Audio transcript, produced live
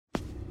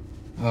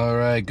All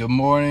right, good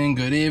morning,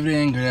 good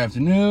evening, good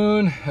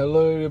afternoon.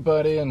 Hello,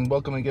 everybody, and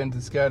welcome again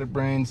to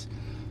Scatterbrains,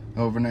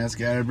 Overnight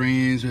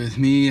Scatterbrains with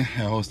me,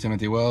 host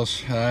Timothy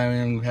Welsh. I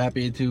am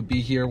happy to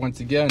be here once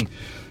again.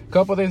 A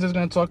couple of things I was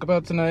going to talk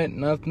about tonight,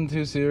 nothing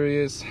too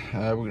serious.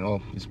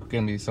 It's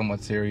going to be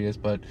somewhat serious,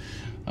 but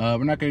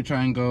we're not going to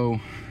try and go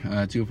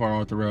too far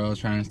off the rails,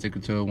 trying to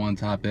stick to one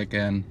topic,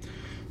 and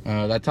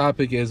that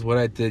topic is what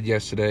I did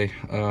yesterday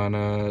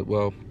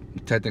on,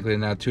 technically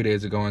now 2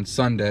 days ago on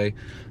Sunday,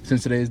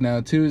 since today is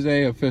now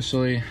Tuesday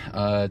officially,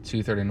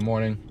 2:30 in the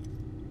morning,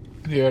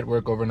 here at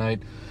work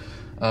overnight.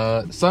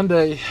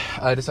 Sunday,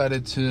 I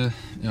decided to,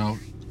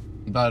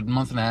 about a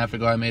month and a half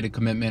ago, I made a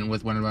commitment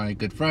with one of my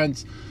good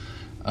friends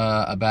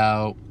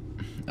about,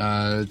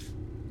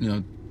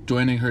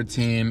 joining her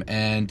team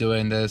and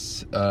doing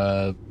this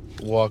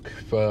walk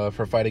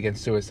for Fight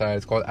Against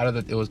Suicide.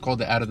 It was called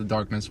the Out of the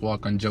Darkness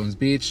Walk on Jones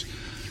Beach.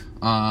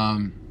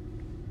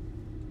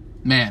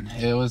 Man,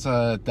 it was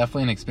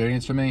definitely an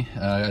experience for me.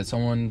 As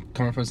coming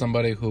from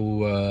somebody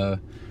who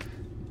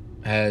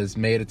has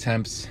made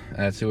attempts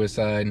at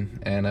suicide,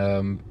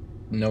 and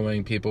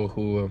knowing people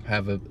who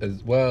have it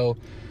as well,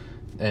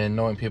 and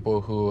knowing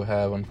people who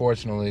have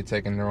unfortunately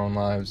taken their own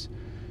lives,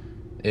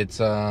 it's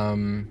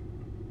something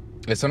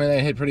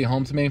that hit pretty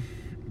home to me.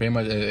 Pretty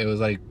much, it was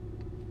like,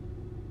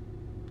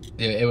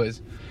 it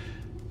was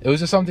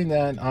just something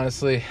that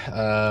honestly,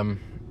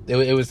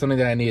 it was something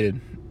that I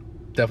needed.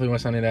 Definitely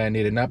was something that I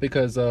needed, not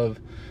because of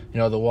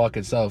the walk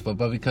itself, but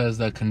because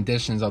the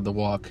conditions of the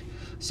walk.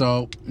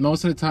 So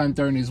most of the time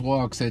during these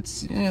walks,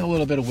 it's a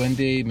little bit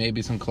windy,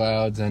 maybe some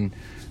clouds, and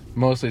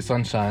mostly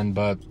sunshine.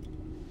 But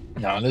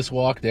this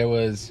walk, they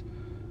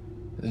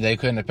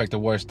couldn't have picked the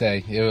worst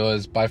day. It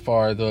was by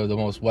far the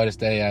most wettest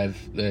day I've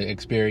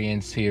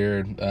experienced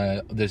here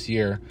this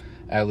year,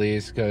 at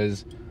least,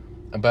 because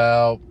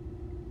about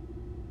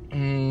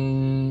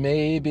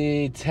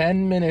maybe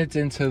 10 minutes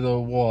into the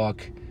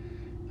walk,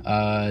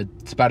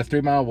 it's about a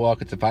 3-mile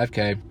walk. It's a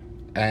 5K,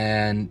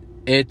 and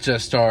it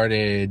just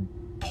started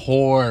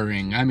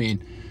pouring. I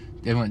mean,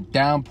 it went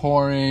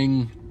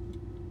downpouring.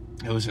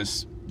 It was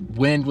just,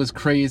 wind was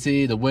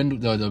crazy. The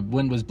wind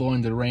was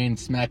blowing the rain,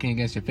 smacking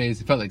against your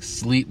face. It felt like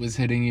sleet was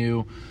hitting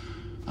you.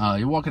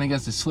 You're walking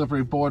against a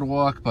slippery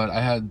boardwalk, but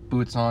I had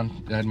boots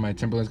on. I had my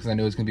Timberlands because I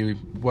knew it was gonna be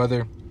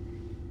weather,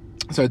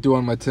 so I threw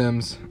on my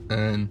Timbs,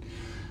 and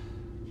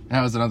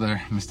that was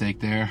another mistake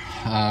there.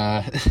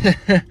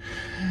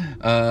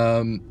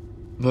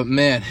 But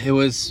man, it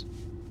was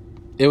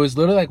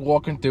literally like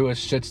walking through a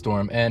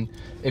shitstorm. And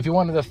if you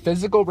wanted a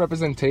physical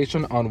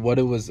representation on what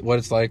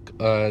it's like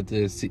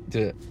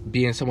to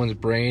be in someone's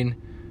brain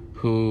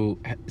who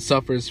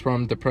suffers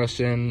from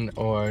depression,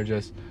 or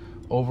just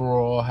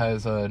overall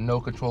has no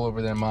control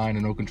over their mind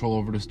and no control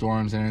over the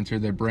storms that enter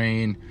their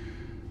brain,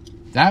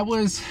 that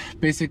was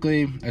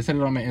basically, I said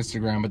it on my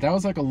Instagram, but that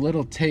was like a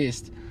little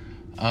taste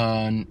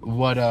on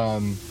what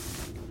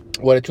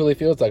it truly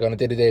feels like on a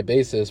day-to-day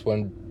basis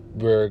when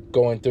we're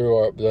going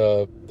through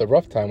the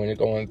rough time, when you're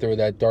going through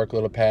that dark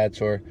little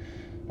patch or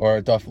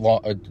a tough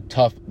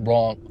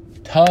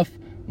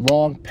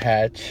long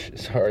patch.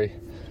 Sorry.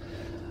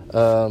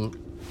 And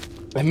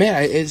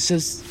man, it's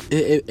just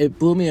it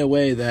blew me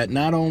away that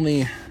not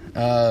only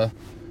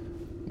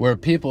were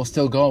people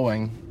still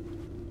going,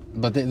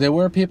 but there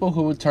were people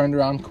who turned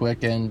around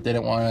quick and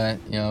didn't want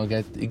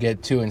to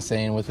get too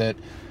insane with it.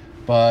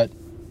 But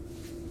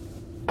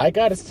I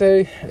gotta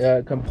say,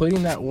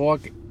 completing that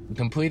walk,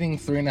 completing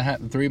 3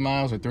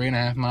 miles or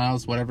 3.5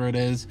 miles, whatever it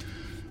is,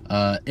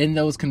 in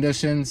those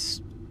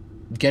conditions,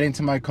 getting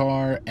to my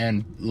car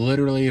and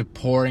literally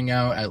pouring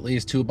out at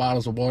least 2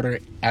 bottles of water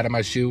out of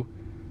my shoe,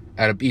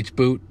 out of each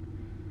boot,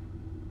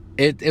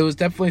 it was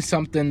definitely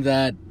something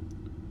that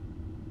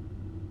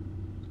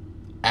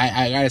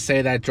I gotta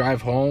say, that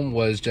drive home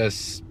was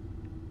just,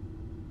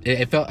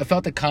 it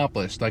felt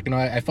accomplished. Like,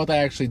 I felt I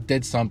actually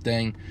did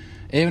something.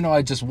 Even though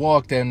I just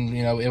walked, and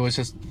it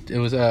was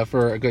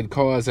for a good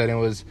cause, and it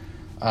was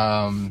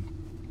I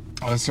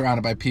was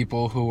surrounded by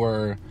people who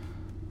were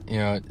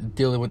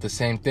dealing with the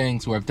same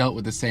things, who have dealt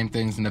with the same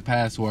things in the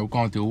past, who are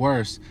going through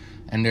worse,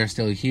 and they're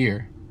still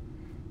here.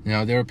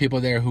 There are people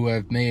there who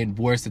have made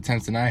worse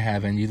attempts than I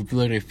have, and you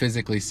literally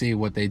physically see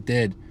what they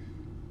did,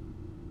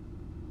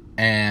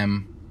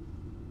 and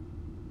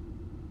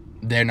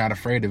they're not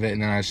afraid of it,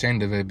 and they're not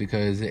ashamed of it,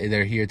 because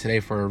they're here today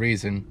for a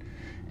reason.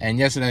 And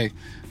yesterday,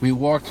 we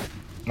walked.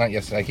 Not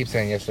yesterday. I keep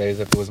saying yesterday as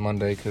if it was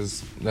Monday,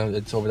 because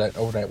it's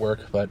overnight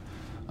work. But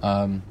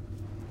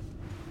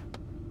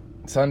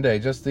Sunday,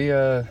 just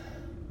it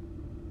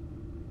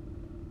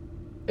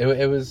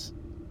was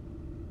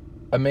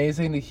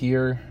amazing to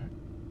hear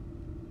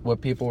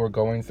what people were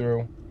going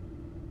through,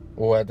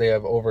 what they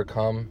have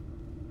overcome,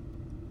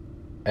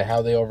 and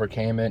how they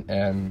overcame it.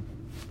 And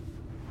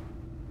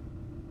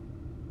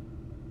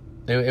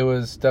it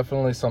was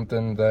definitely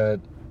something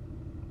that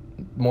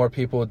more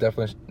people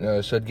definitely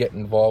should get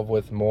involved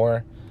with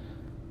more.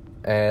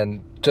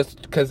 And just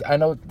because I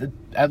know that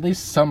at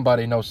least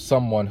somebody knows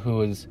someone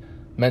who is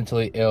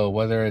mentally ill,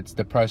 whether it's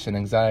depression,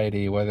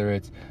 anxiety, whether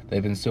it's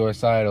they've been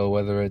suicidal,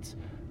 whether it's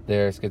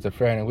they're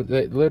schizophrenic.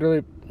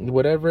 Literally,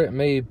 whatever it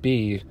may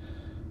be,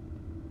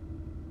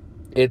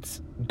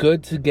 it's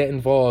good to get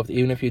involved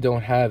even if you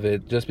don't have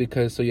it, just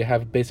because so you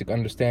have a basic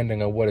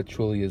understanding of what it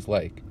truly is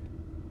like.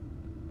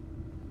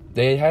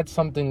 They had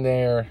something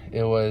there.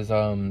 It was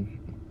from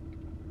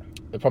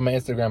my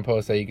Instagram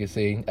post that you can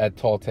see at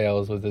Tall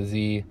Tales with a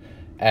Z,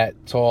 at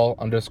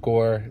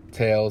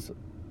tall_tales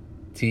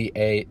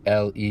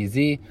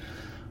TALEZ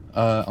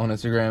on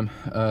Instagram.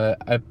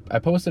 I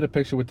posted a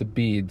picture with the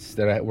beads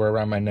that were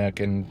around my neck,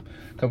 and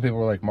a couple people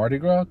were like, Mardi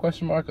Gras?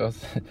 Question mark. I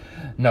was,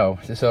 no.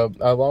 So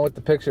along with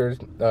the pictures,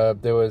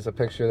 there was a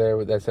picture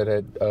there that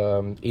said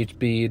each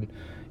bead,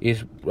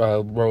 each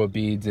row of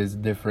beads is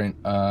different,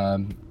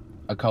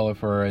 a color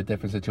for a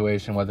different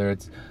situation, whether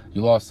it's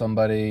you lost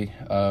somebody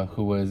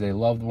who was a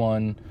loved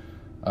one,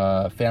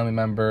 family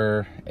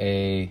member,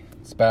 a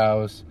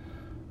spouse,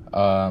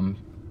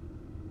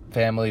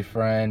 family,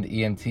 friend,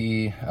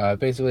 EMT,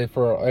 basically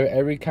for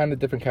every kind of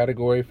different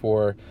category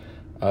for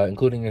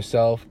including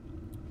yourself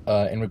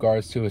in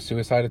regards to a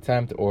suicide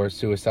attempt or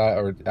suicide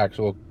or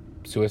actual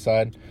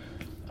suicide.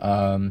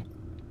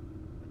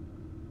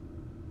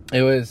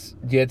 You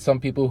had some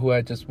people who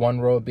had just one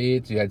row of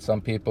beads. You had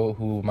some people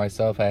who,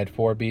 myself, had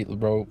four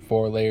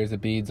layers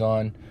of beads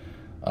on.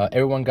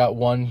 Everyone got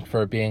one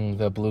for being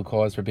the blue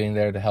cause, for being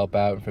there to help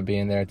out, for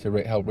being there to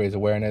help raise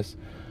awareness.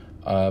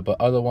 But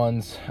other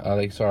ones,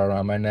 like you saw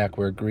around my neck,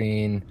 were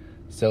green,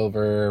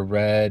 silver,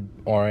 red,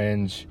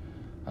 orange,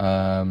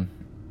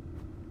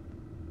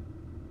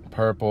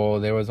 purple.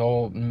 There was a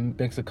whole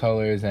mix of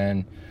colors,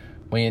 and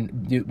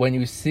when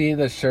you see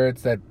the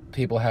shirts that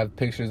people have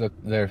pictures of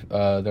their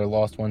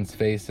lost ones'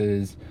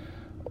 faces,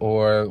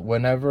 or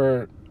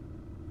whenever,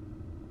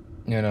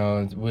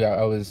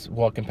 I was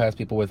walking past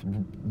people with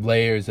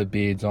layers of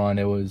beads on,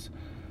 it was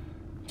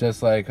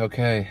just like,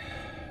 okay,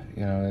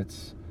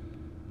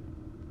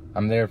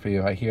 I'm there for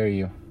you. I hear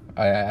you.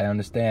 I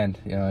understand.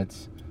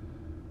 It's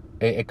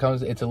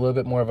a little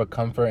bit more of a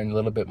comfort and a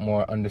little bit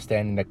more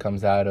understanding that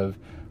comes out of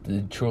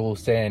the true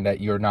saying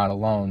that you're not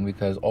alone,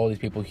 because all these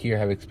people here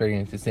have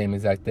experienced the same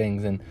exact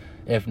things, and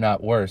if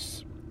not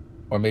worse,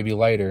 or maybe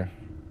lighter.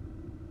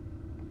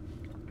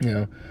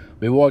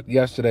 We walked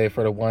yesterday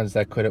for the ones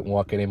that couldn't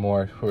walk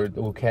anymore,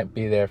 who can't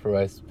be there for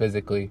us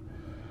physically.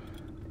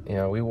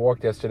 We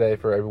walked yesterday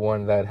for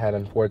everyone that had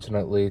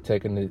unfortunately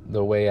taken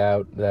the way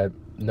out that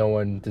no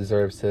one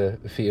deserves to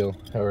feel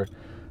or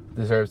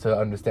deserves to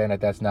understand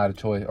that that's not a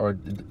choice, or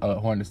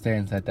who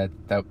understands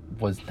that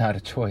was not a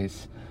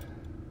choice.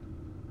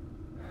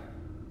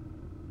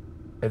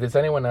 If there's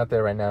anyone out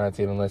there right now that's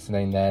even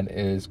listening that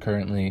is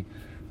currently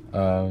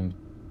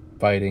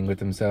fighting with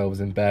themselves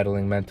and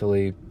battling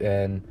mentally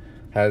and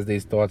has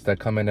these thoughts that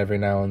come in every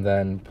now and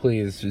then,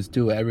 please just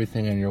do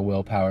everything in your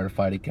willpower to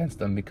fight against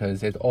them,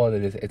 because it's all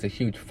it is. It's a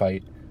huge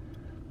fight.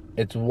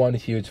 It's one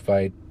huge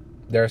fight.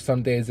 There are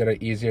some days that are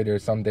easier. There are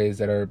some days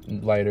that are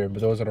lighter,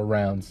 but those are the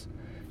rounds.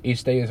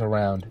 Each day is a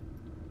round.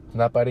 It's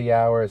not by the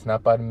hour. It's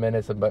not by the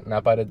minutes. But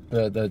not by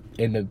the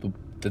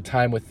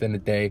time within the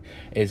day.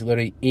 It's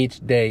literally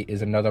each day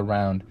is another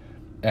round,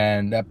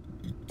 and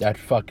that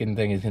fucking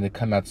thing is going to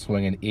come out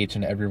swinging each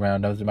and every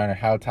round. Doesn't matter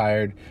how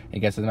tired it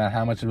gets. Doesn't matter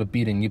how much of a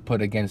beating you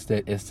put against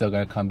it. It's still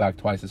going to come back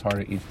twice as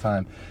hard each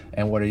time.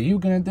 And what are you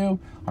going to do?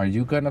 Are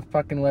you going to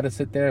fucking let it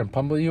sit there and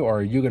pummel you, or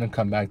are you going to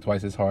come back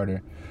twice as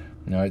harder?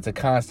 It's a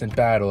constant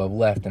battle of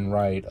left and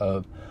right,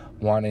 of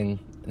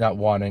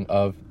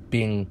of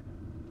being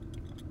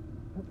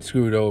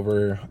screwed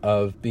over,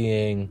 of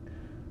being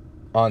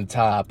on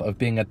top, of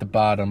being at the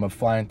bottom, of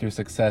flying through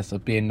success,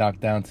 of being knocked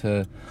down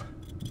to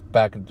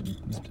back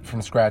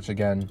from scratch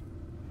again.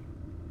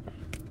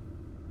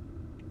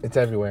 It's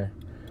everywhere.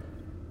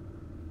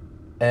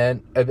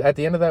 And at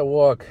the end of that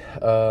walk,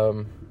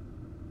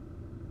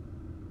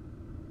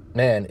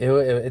 man,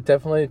 it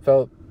definitely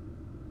felt,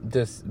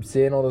 just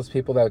seeing all those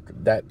people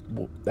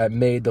that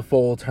made the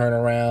full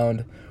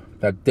turnaround,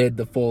 that did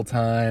the full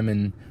time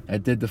and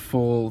that did the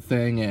full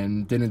thing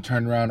and didn't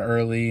turn around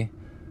early.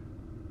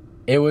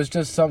 It was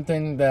just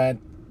something that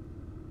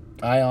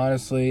I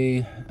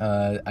honestly,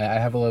 I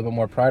have a little bit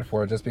more pride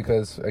for, just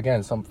because,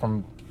 again,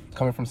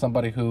 coming from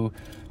somebody who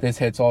this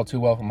hits all too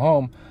well from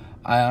home,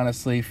 I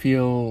honestly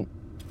feel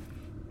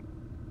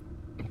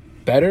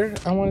better.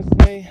 I want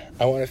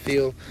to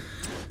feel,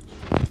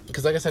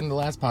 because like I said in the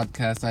last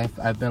podcast,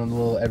 I've been a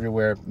little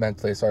everywhere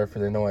mentally. Sorry for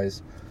the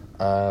noise.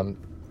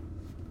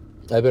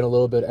 I've been a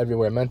little bit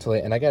everywhere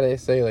mentally, and I gotta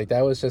say, like,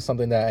 that was just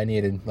something that I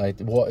needed. Like,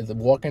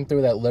 walking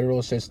through that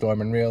literal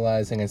shitstorm and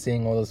realizing and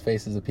seeing all those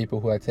faces of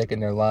people who had taken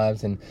their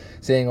lives, and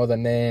seeing all the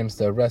names,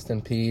 the rest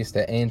in peace,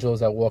 the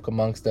angels that walk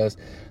amongst us,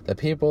 the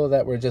people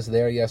that were just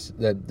there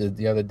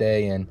the other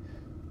day, and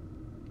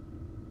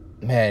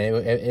man,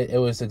 it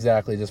was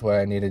exactly just what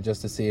I needed,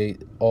 just to see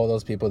all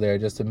those people there,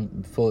 just to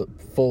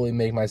fully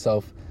make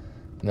myself,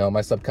 my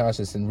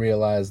subconscious, and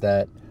realize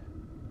that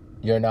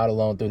you're not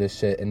alone through this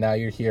shit, and now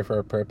you're here for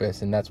a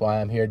purpose, and that's why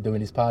I'm here doing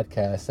these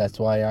podcasts. That's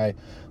why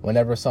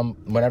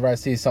whenever I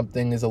see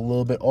something is a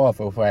little bit off,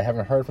 or if I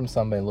haven't heard from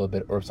somebody a little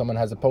bit, or if someone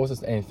hasn't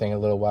posted anything in a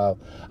little while,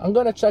 I'm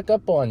going to check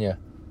up on you.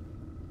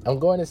 I'm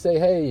going to say,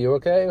 hey, you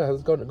okay?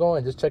 How's it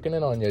going? Just checking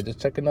in on you. Just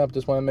checking up.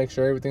 Just want to make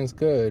sure everything's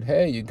good.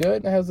 Hey, you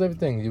good? How's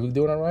everything? You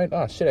doing all right?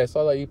 Oh, shit, I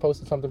saw that you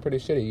posted something pretty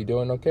shitty. You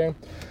doing okay?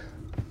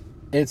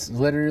 It's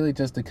literally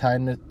just the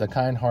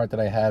kind heart that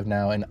I have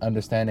now, and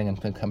understanding and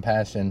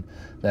compassion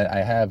that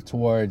I have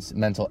towards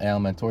mental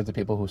ailment, towards the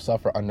people who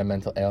suffer under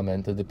mental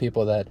ailment, to the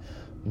people that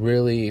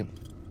really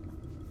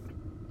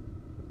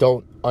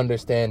don't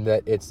understand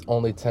that it's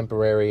only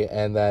temporary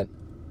and that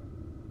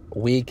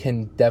we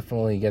can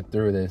definitely get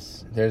through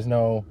this. There's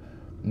no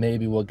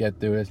maybe we'll get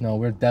through this. No,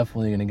 we're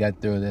definitely going to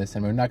get through this,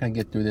 and we're not going to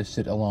get through this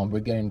shit alone. We're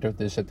getting through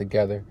this shit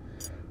together.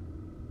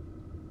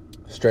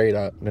 Straight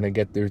up, I'm going to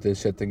get through this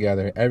shit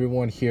together.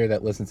 Everyone here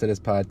that listens to this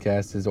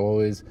podcast is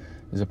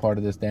a part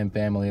of this damn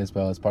family as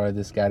well, as part of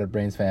this Scattered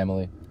Brains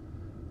family.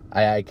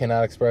 I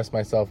cannot express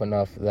myself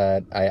enough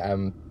that I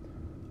am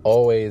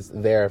always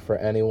there for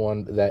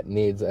anyone that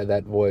needs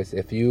that voice.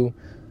 If you,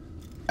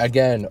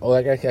 again,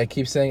 like I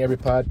keep saying every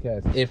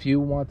podcast, if you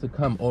want to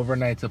come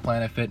overnight to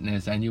Planet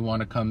Fitness and you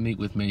want to come meet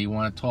with me, you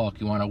want to talk,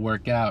 you want to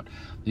work out,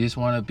 you just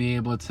want to be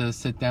able to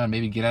sit down,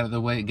 maybe get out of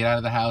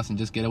the house and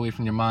just get away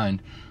from your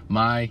mind,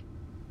 my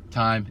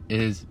time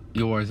is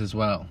yours as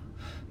well.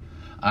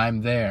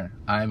 I'm there.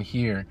 I'm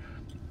here.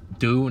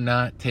 Do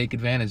not take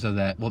advantage of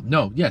that. Well,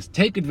 no, yes,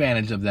 take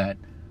advantage of that.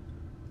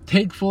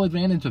 Take full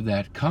advantage of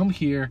that. Come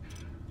here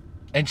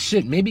and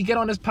shit, maybe get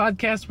on this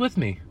podcast with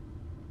me.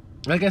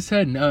 Like I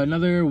said,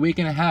 another week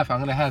and a half, I'm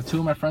going to have 2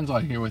 of my friends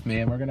out here with me,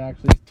 and we're going to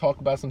actually talk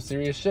about some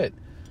serious shit.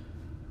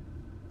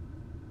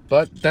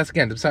 But that's,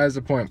 again, besides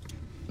the point.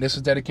 This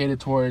was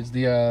dedicated towards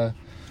the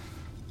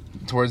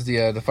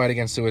fight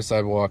against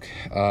suicide walk.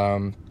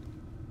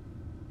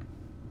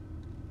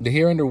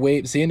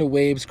 Seeing the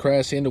waves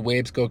crash, seeing the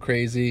waves go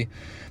crazy,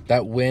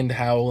 that wind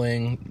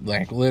howling,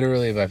 like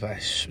literally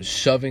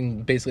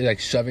shoving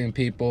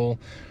people,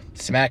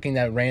 smacking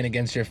that rain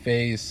against your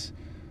face,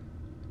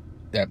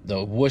 the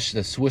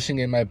swooshing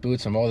in my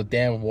boots from all the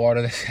damn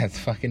water that's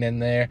fucking in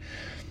there,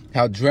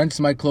 how drenched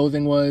my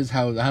clothing was,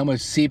 how much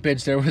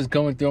seepage there was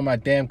going through my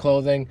damn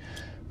clothing.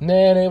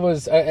 Man, it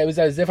was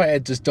as if I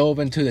had just dove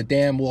into the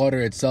damn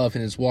water itself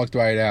and just walked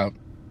right out.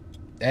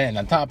 And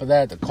on top of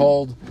that, the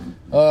cold.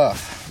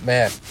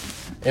 Man,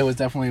 it was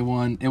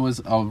definitely it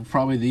was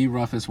probably the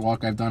roughest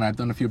walk I've done. I've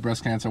done a few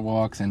breast cancer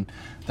walks and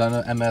done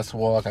an MS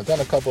walk. I've done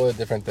a couple of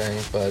different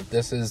things, but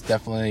this is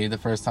definitely the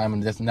first time,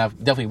 and this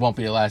definitely won't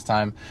be the last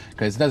time,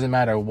 because it doesn't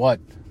matter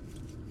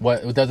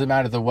it doesn't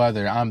matter the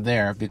weather. I'm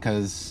there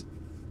because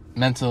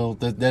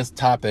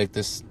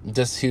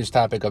this huge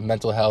topic of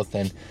mental health,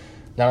 and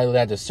not only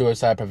that, just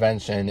suicide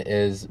prevention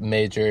is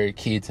major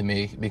key to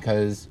me,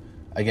 because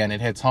again,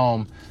 it hits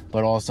home,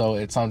 but also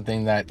it's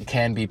something that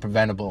can be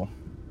preventable.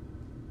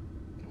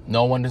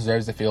 No one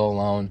deserves to feel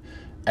alone.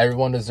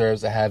 Everyone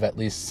deserves to have at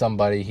least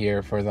somebody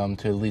here for them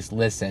to at least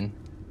listen,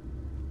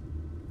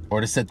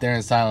 or to sit there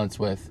in silence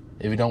with,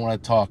 if you don't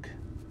want to talk.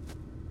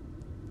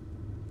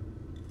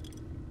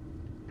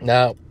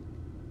 Now,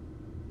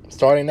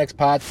 starting next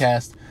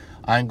podcast,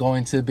 I'm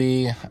going to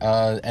be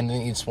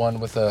ending each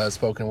one with a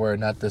spoken word,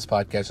 not this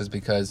podcast, just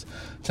because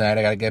tonight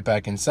I got to get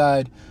back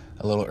inside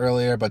a little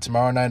earlier, but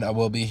tomorrow night I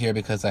will be here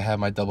because I have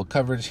my double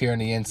coverage here on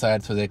the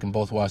inside, so they can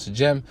both watch the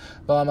gym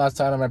while I'm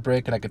outside on my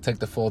break, and I can take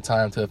the full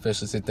time to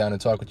officially sit down and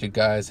talk with you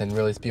guys and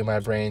really spew my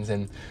brains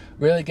and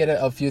really get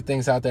a few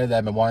things out there that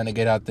I've been wanting to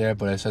get out there,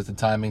 but it's just the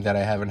timing that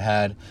I haven't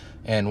had,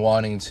 and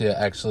wanting to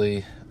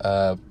actually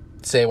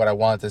say what I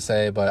want to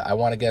say. But I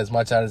want to get as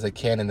much out as I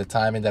can in the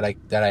timing that I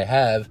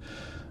have.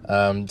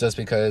 Just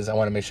because I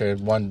want to make sure,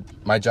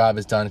 my job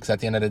is done, because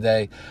at the end of the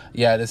day,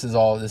 yeah, this is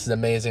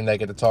amazing that I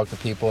get to talk to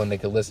people and they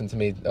can listen to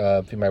me,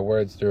 feed my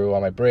words through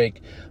on my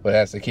break, but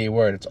that's the key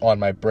word, it's on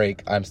my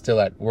break. I'm still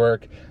at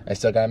work, I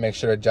still gotta make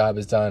sure the job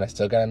is done, I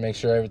still gotta make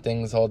sure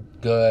everything's all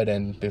good,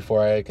 and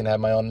before I can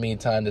have my own me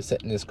time to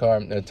sit in this car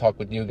and talk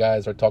with you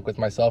guys, or talk with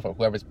myself, or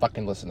whoever's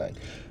fucking listening.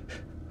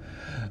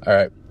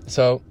 Alright,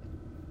 so,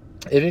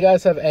 if you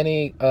guys have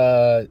any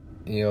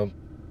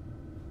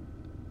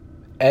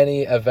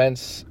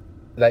events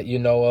that you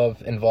know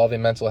of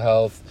involving mental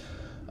health,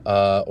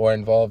 or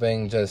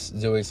involving just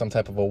doing some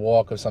type of a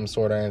walk of some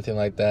sort or anything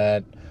like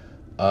that,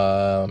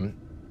 or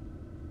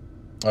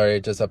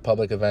just a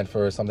public event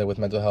for something with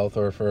mental health,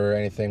 or for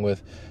anything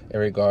in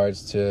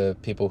regards to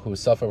people who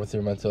suffer with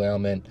their mental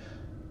ailment,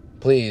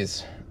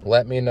 please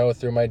let me know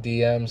through my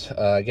DMs.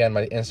 Again,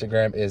 my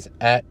Instagram is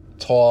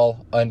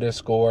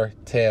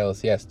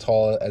 @tall_tales. Yes,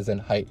 tall as in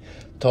height.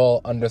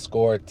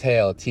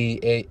 Tall_tale.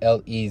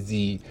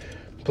 TALEZ.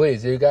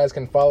 Please, you guys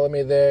can follow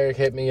me there.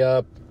 Hit me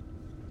up.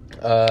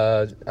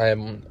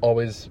 I'm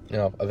always,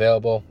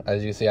 available.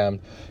 As you see, I'm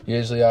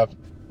usually up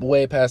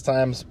way past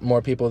times,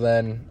 more people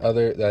than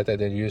that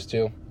they're used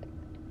to.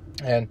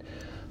 And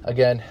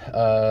again,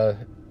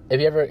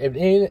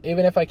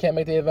 even if I can't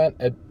make the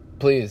event,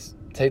 please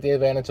take the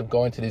advantage of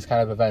going to these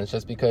kind of events,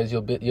 just because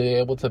you're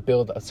able to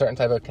build a certain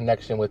type of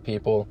connection with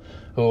people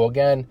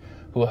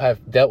who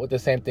have dealt with the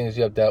same things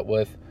you have dealt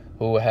with,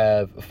 who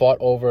have fought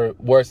over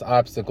worse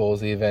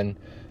obstacles even,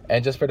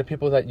 and just for the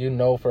people that you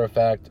know for a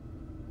fact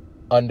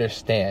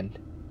understand.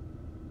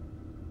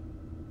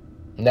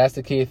 And that's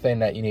the key thing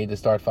that you need to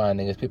start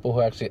finding, is people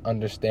who actually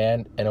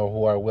understand and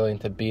who are willing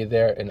to be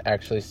there and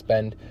actually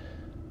spend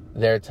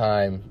their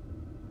time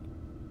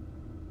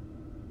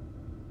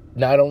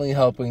not only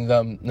helping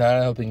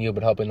you,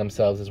 but helping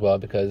themselves as well.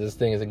 Because this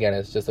thing is, again,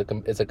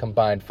 it's a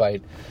combined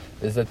fight.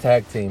 This is a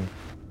tag team.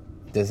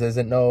 This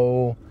isn't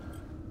no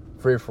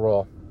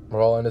free-for-all.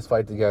 We're all in this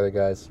fight together,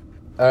 guys.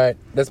 All right,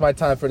 that's my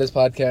time for this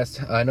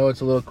podcast. I know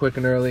it's a little quick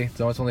and early. It's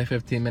only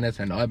 15 minutes.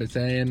 I know I've been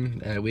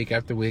saying week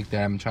after week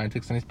that I'm trying to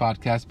extend these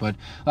podcasts, but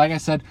like I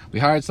said, we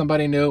hired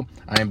somebody new.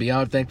 I am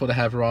beyond thankful to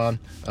have her on.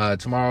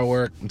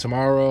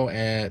 Tomorrow,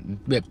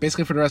 and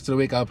basically for the rest of the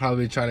week, I'll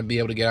probably try to be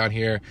able to get out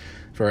here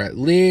for at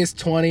least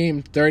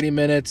 20, 30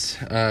 minutes,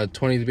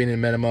 20 being the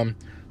minimum.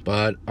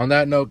 But on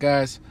that note,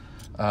 guys,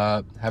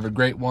 have a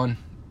great one.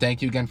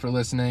 Thank you again for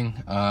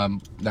listening.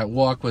 That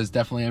walk was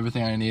definitely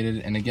everything I needed.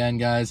 And again,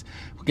 guys,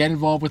 get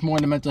involved with more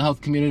in the mental health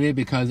community,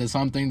 because it's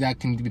something that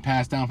can be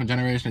passed down from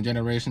generation to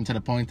generation, to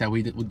the point that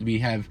we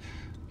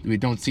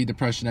don't see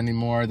depression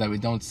anymore, that we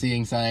don't see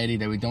anxiety,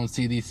 that we don't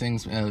see these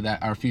things,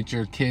 that our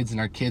future kids and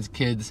our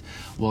kids'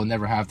 will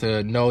never have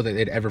to know that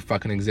it ever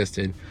fucking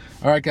existed.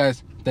 All right,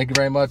 guys, thank you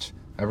very much.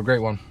 Have a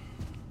great one.